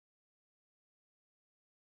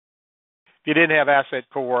If you didn't have Asset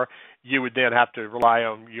Core, you would then have to rely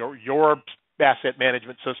on your asset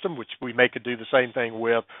management system, which we may could do the same thing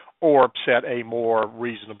with, or set a more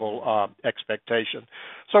reasonable expectation.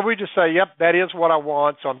 So we just say, yep, that is what I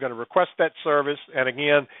want, so I'm going to request that service, and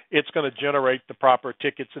again, it's going to generate the proper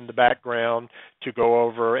tickets in the background to go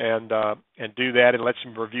over and do that, and lets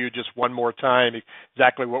him review just one more time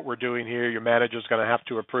exactly what we're doing here. Your manager's going to have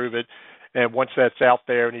to approve it. And once that's out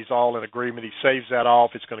there and he's all in agreement, he saves that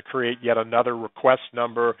off. It's going to create yet another request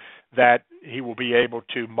number that he will be able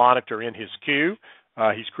to monitor in his queue.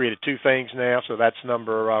 He's created two things now, so that's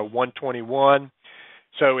number 121.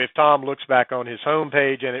 So if Tom looks back on his home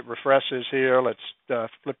page and it refreshes here, let's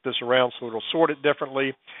flip this around so it'll sort it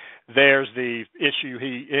differently. There's the issue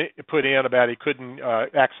he put in about he couldn't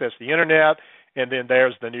access the internet, and then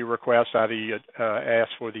there's the new request that he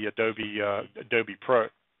asked for the Adobe Pro.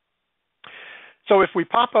 So if we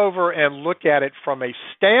pop over and look at it from a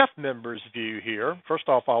staff member's view here, first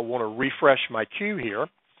off, I'll want to refresh my queue here.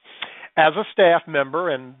 As a staff member,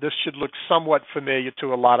 and this should look somewhat familiar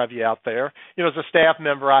to a lot of you out there, as a staff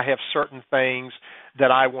member, I have certain things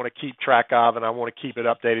that I want to keep track of, and I want to keep it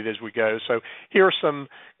updated as we go. So here are some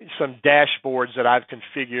dashboards that I've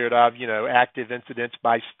configured of, active incidents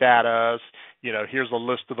by status. Here's a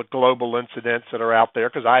list of the global incidents that are out there,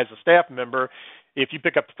 because I, as a staff member, if you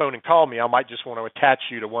pick up the phone and call me, I might just want to attach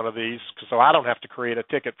you to one of these so I don't have to create a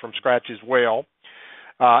ticket from scratch as well.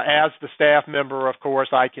 As the staff member, of course,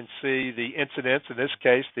 I can see the incidents, in this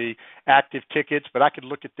case, the active tickets, but I could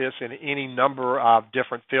look at this in any number of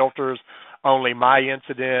different filters, only my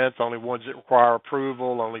incidents, only ones that require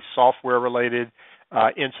approval, only software-related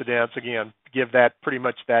incidents. Again, give that pretty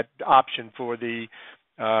much that option for the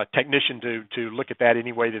technician to look at that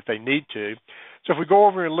any way that they need to. So if we go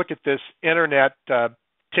over and look at this internet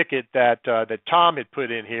ticket that Tom had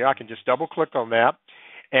put in here, I can just double-click on that,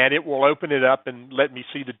 and it will open it up and let me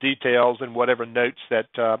see the details and whatever notes that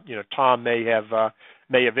Tom may have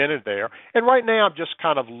entered there. And right now I'm just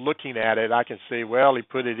kind of looking at it. I can see, well, he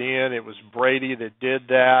put it in. It was Brady that did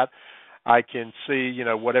that. I can see,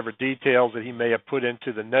 whatever details that he may have put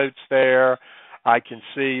into the notes there. I can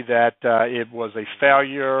see that it was a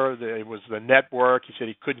failure. It was the network. He said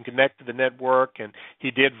he couldn't connect to the network, and he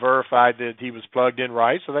did verify that he was plugged in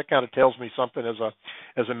right. So that kind of tells me something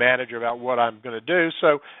as a manager about what I'm going to do.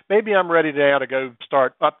 So maybe I'm ready now to go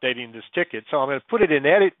start updating this ticket. So I'm going to put it in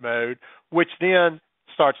edit mode, which then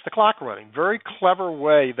starts the clock running. Very clever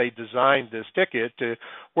way they designed this ticket to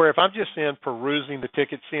where if I'm just in perusing the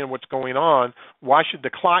ticket, seeing what's going on, why should the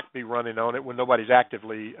clock be running on it when nobody's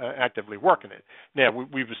actively working it? Now,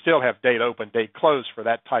 we still have date open, date closed for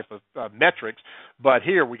that type of metrics, but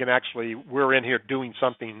here we're in here doing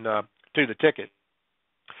something to the ticket.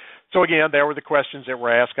 So again, there were the questions that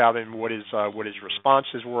were asked of him, what his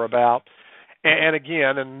responses were about. And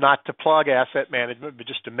again, and not to plug asset management, but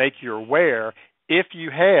just to make you aware, if you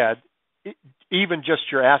had even just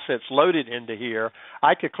your assets loaded into here,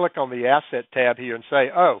 I could click on the Asset tab here and say,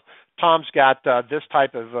 oh, Tom's got this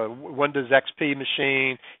type of Windows XP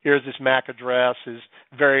machine. Here's his MAC address, his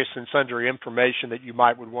various and sundry information that you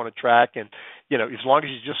might would want to track. And, as long as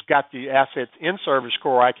you just got the assets in Service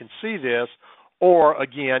Core, I can see this. Or,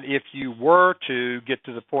 again, if you were to get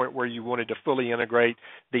to the point where you wanted to fully integrate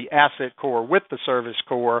the Asset Core with the Service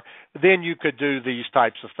Core, then you could do these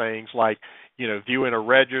types of things like, viewing a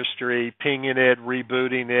registry, pinging it,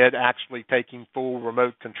 rebooting it, actually taking full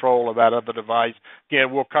remote control of that other device.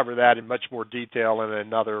 Again, we'll cover that in much more detail in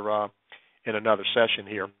another session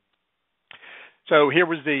here. So here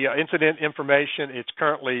was the incident information. It's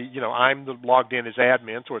currently, I'm logged in as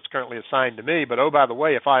admin, so it's currently assigned to me. But, oh, by the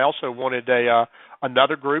way, if I also wanted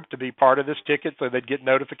another group to be part of this ticket so they'd get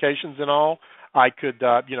notifications and all, I could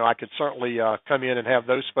certainly come in and have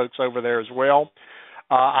those folks over there as well.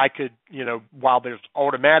 I could, while there's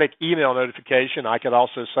automatic email notification, I could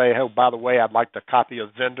also say, oh, by the way, I'd like to copy a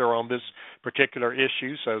vendor on this particular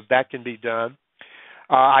issue, so that can be done.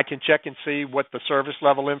 I can check and see what the service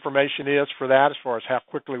level information is for that as far as how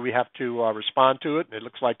quickly we have to respond to it. And it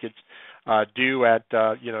looks like it's due at,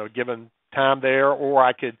 a given time there, or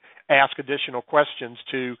I could ask additional questions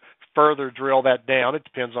to further drill that down. It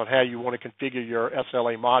depends on how you want to configure your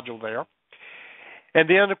SLA module there. And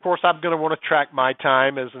then, of course, I'm going to want to track my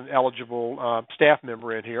time as an eligible staff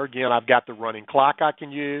member in here. Again, I've got the running clock I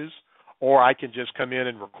can use, or I can just come in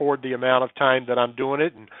and record the amount of time that I'm doing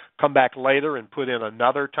it and come back later and put in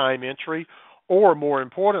another time entry. or more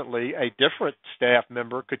importantly, a different staff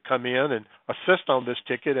member could come in and assist on this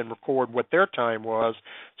ticket and record what their time was,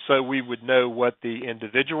 so we would know what the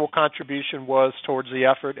individual contribution was towards the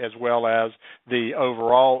effort as well as the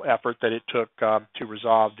overall effort that it took to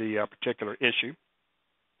resolve the particular issue.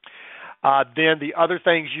 Then the other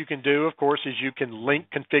things you can do, of course, is you can link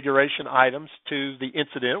configuration items to the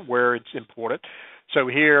incident where it's important. So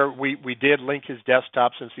here we did link his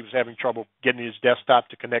desktop since he was having trouble getting his desktop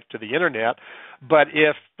to connect to the internet. But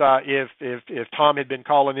if Tom had been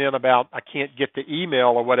calling in about I can't get the email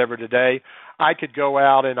or whatever today, I could go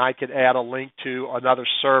out and I could add a link to another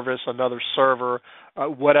service, another server,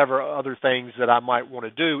 whatever other things that I might want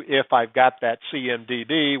to do if I've got that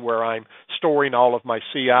CMDB where I'm storing all of my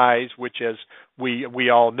CIs, which as we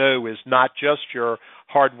all know is not just your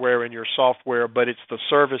hardware and your software, but it's the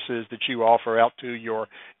services that you offer out to your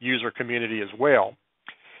user community as well.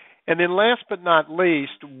 And then last but not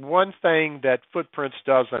least, one thing that FootPrints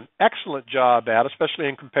does an excellent job at, especially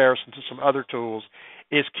in comparison to some other tools,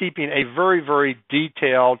 is keeping a very, very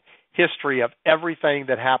detailed history of everything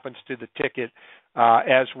that happens to the ticket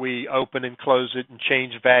as we open and close it and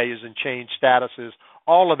change values and change statuses.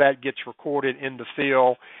 All of that gets recorded in the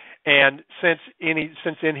field. And since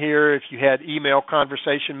in here, if you had email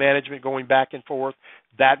conversation management going back and forth,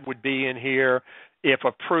 that would be in here. If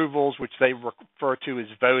approvals, which they refer to as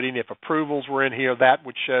voting, if approvals were in here, that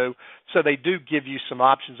would show. So they do give you some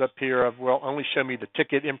options up here of, well, only show me the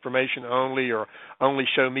ticket information only, or only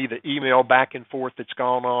show me the email back and forth that's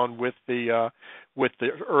gone on with the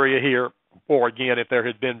area here. Or again, if there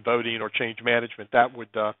had been voting or change management, that would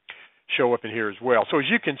show up in here as well. So as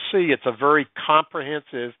you can see, it's a very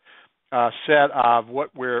comprehensive set of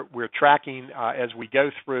what we're tracking as we go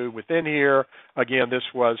through within here. Again, this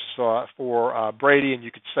was for Brady, and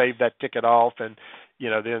you could save that ticket off, and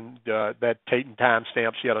then that date and time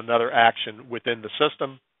stamps yet another action within the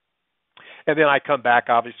system. And then I come back,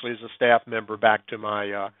 obviously, as a staff member back to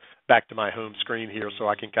my home screen here, so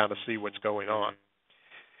I can kind of see what's going on.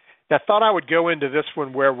 Now, I thought I would go into this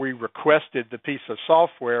one where we requested the piece of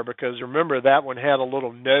software, because remember that one had a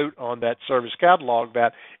little note on that service catalog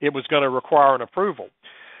that it was going to require an approval.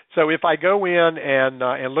 So if I go in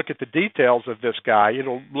and look at the details of this guy,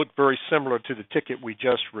 it'll look very similar to the ticket we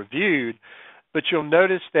just reviewed, but you'll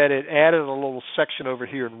notice that it added a little section over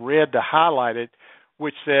here in red to highlight it,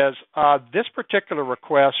 which says this particular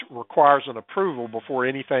request requires an approval before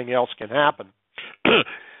anything else can happen.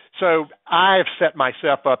 So I've set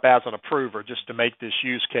myself up as an approver just to make this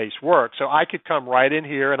use case work. So I could come right in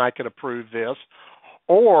here and I could approve this.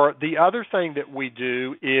 Or the other thing that we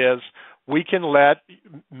do is we can let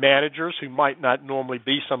managers who might not normally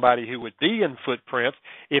be somebody who would be in FootPrints,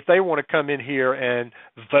 if they want to come in here and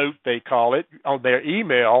vote, they call it, on their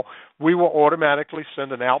email, we will automatically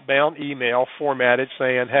send an outbound email formatted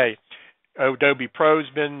saying, hey, Adobe Pro's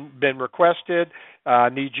been requested.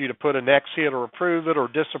 Need you to put an X here to approve it or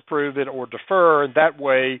disapprove it or defer, and that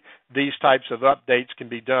way these types of updates can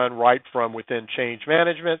be done right from within change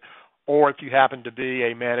management. Or if you happen to be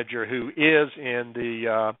a manager who is in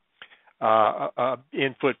the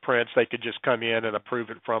in FootPrints, they could just come in and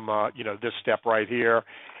approve it from this step right here,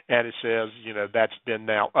 and it says that's been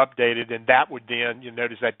now updated, and that would then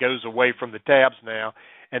notice that goes away from the tabs now.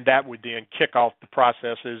 And that would then kick off the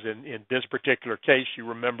processes. In this particular case, you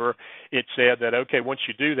remember it said that, okay, once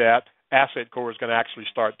you do that, Asset Core is going to actually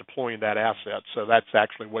start deploying that asset. So that's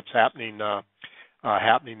actually what's happening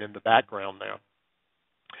in the background now.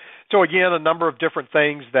 So again, a number of different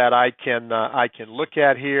things that I can look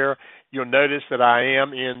at here. You'll notice that I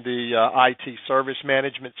am in the IT service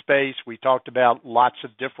management space. We talked about lots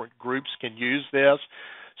of different groups can use this.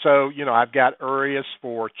 So, I've got areas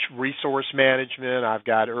for resource management. I've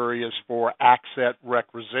got areas for asset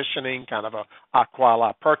requisitioning, kind of a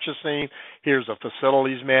aquila purchasing. Here's a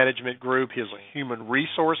facilities management group. Here's a human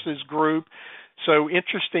resources group. So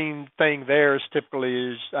interesting thing there is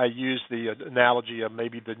typically I use the analogy of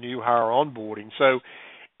maybe the new hire onboarding. So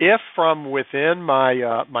if from within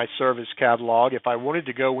my service catalog, if I wanted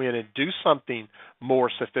to go in and do something more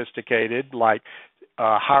sophisticated, like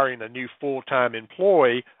hiring a new full-time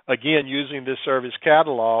employee, again, using this service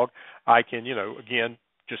catalog, I can, again,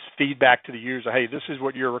 just feed back to the user, hey, this is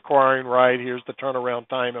what you're requiring, right? Here's the turnaround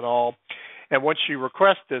time and all. And once you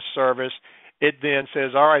request this service, it then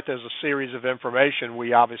says, all right, there's a series of information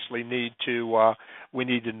we obviously need to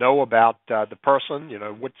know about the person.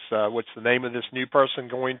 What's the name of this new person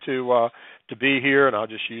going to be here? And I'll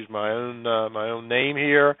just use my own name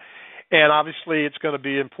here. And obviously, it's going to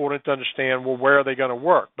be important to understand, well, where are they going to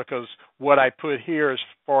work? Because what I put here as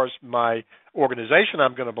far as my organization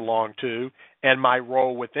I'm going to belong to and my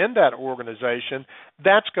role within that organization,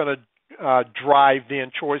 that's going to drive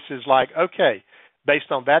then choices like, okay,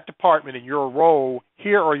 based on that department and your role,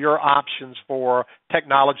 here are your options for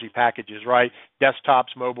technology packages, right?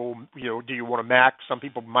 Desktops, mobile, do you want a Mac? Some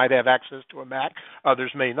people might have access to a Mac,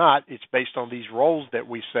 others may not. It's based on these roles that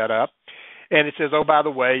we set up. And it says, oh, by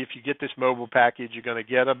the way, if you get this mobile package, you're going to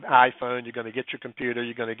get an iPhone, you're going to get your computer,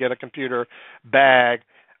 you're going to get a computer bag.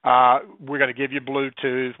 We're going to give you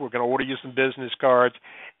Bluetooth. We're going to order you some business cards.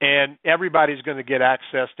 And everybody's going to get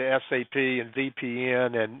access to SAP and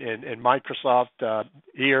VPN and Microsoft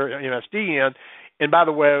here, MSDN. And by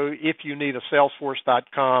the way, if you need a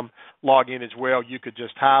Salesforce.com login as well, you could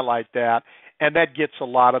just highlight that. And that gets a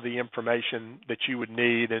lot of the information that you would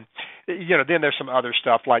need. And, then there's some other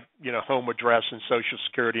stuff like, home address and social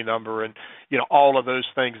security number and, all of those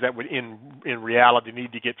things that would in reality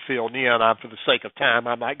need to get filled in. For the sake of time,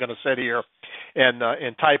 I'm not going to sit here and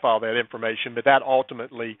type all that information, but that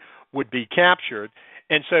ultimately would be captured.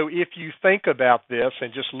 And so if you think about this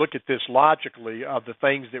and just look at this logically of the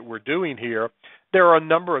things that we're doing here, there are a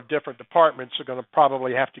number of different departments that are going to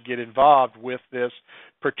probably have to get involved with this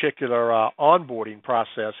particular onboarding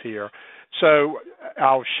process here. So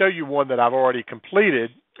I'll show you one that I've already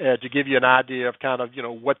completed to give you an idea of kind of,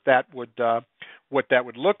 what that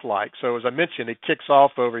would look like. So as I mentioned, it kicks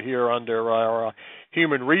off over here under our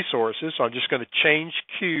human resources. So I'm just going to change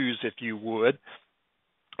queues, if you would,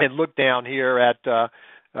 and look down here at the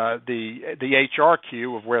HR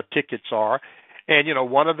queue of where tickets are. And,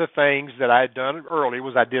 one of the things that I had done early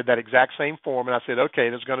was I did that exact same form, and I said, okay,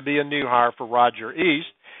 there's going to be a new hire for Roger East.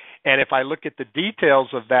 And if I look at the details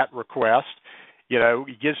of that request,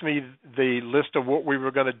 it gives me the list of what we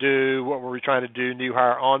were going to do, what were we trying to do, new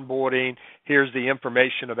hire onboarding. Here's the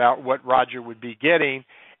information about what Roger would be getting.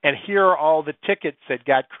 And here are all the tickets that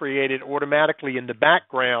got created automatically in the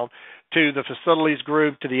background to the facilities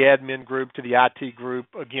group, to the admin group, to the IT group,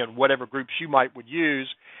 again, whatever groups you would use.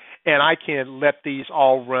 And I can let these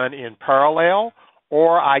all run in parallel,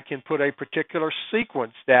 or I can put a particular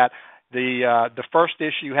sequence that the first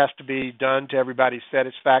issue has to be done to everybody's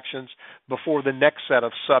satisfactions before the next set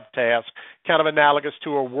of subtasks, kind of analogous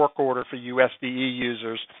to a work order for USDE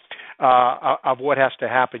users of what has to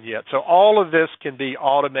happen yet. So all of this can be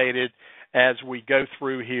automated as we go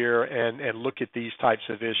through here and look at these types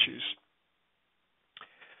of issues.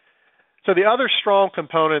 So the other strong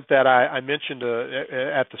component that I mentioned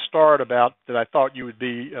at the start about that I thought you would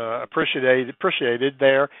be appreciated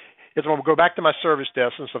there is when we go back to my service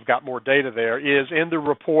desk, since I've got more data there, is in the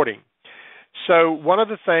reporting. So one of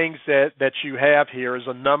the things that you have here is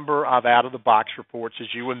a number of out-of-the-box reports, as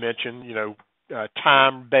you would mention,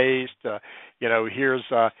 time-based, here's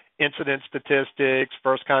incident statistics,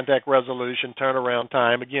 first contact resolution, turnaround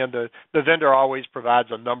time. Again, the vendor always provides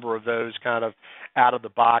a number of those kind of out of the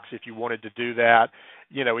box if you wanted to do that.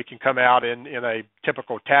 It can come out in a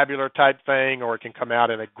typical tabular type thing, or it can come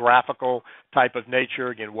out in a graphical type of nature,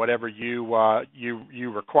 again, whatever you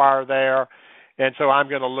require there. And so I'm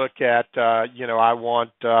going to look at, I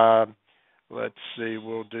want, let's see, I'm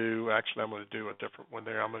going to do a different one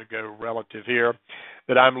there. I'm going to go relative here,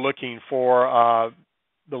 that I'm looking for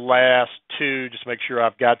the last two, just make sure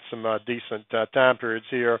I've got some decent time periods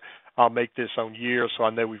here. I'll make this on years so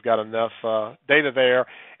I know we've got enough data there.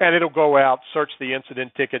 And it'll go out, search the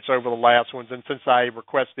incident tickets over the last ones. And since I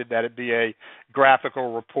requested that it be a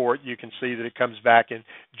graphical report, you can see that it comes back and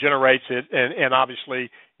generates it. And obviously,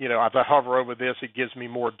 as I hover over this, it gives me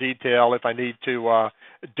more detail. If I need to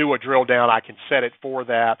do a drill down, I can set it for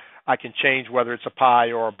that. I can change whether it's a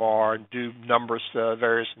pie or a bar and do numbers,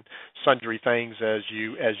 various and sundry things as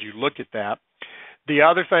you look at that. The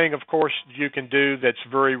other thing, of course, you can do that's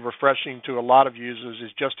very refreshing to a lot of users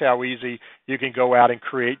is just how easy you can go out and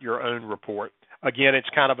create your own report. Again, it's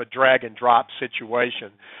kind of a drag and drop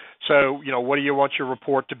situation. So, what do you want your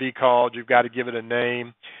report to be called? You've got to give it a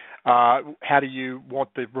name. How do you want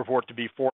the report to be